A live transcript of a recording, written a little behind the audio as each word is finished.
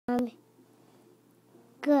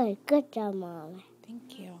Good. Good job, Mom.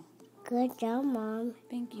 Thank you. Good job, Mom.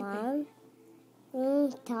 Thank you,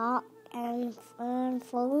 Mom, talk and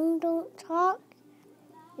phone don't talk.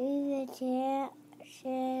 You can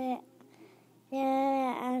share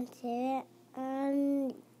and share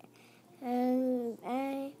and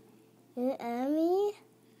me.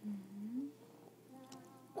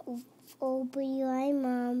 Open your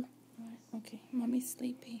Mom. Okay, Mommy's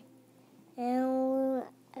sleepy. And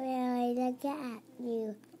I look at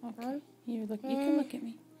you. Okay, you can look at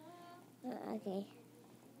me. Okay.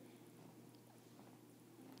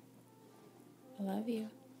 I love you.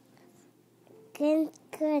 Good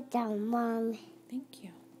job, Mom. Thank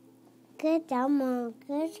you. Good job, Mom.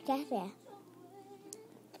 Good job.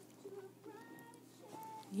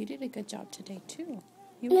 You did a good job today too.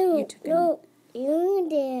 You took You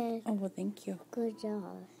did. Oh, well, thank you. Good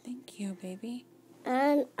job. Thank you, baby.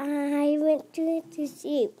 And I went to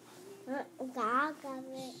sleep. God got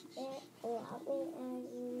me in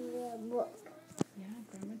the book. Yeah,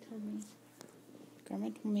 Grandma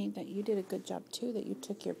told me that you did a good job too, that you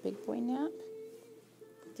took your big boy nap.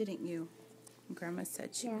 Didn't you? Grandma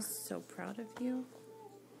said she was so proud of you.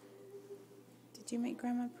 Did you make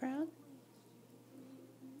Grandma proud?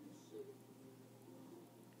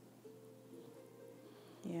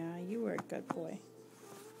 Yeah, you were a good boy.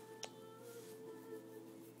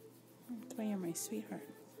 That's why you're my sweetheart.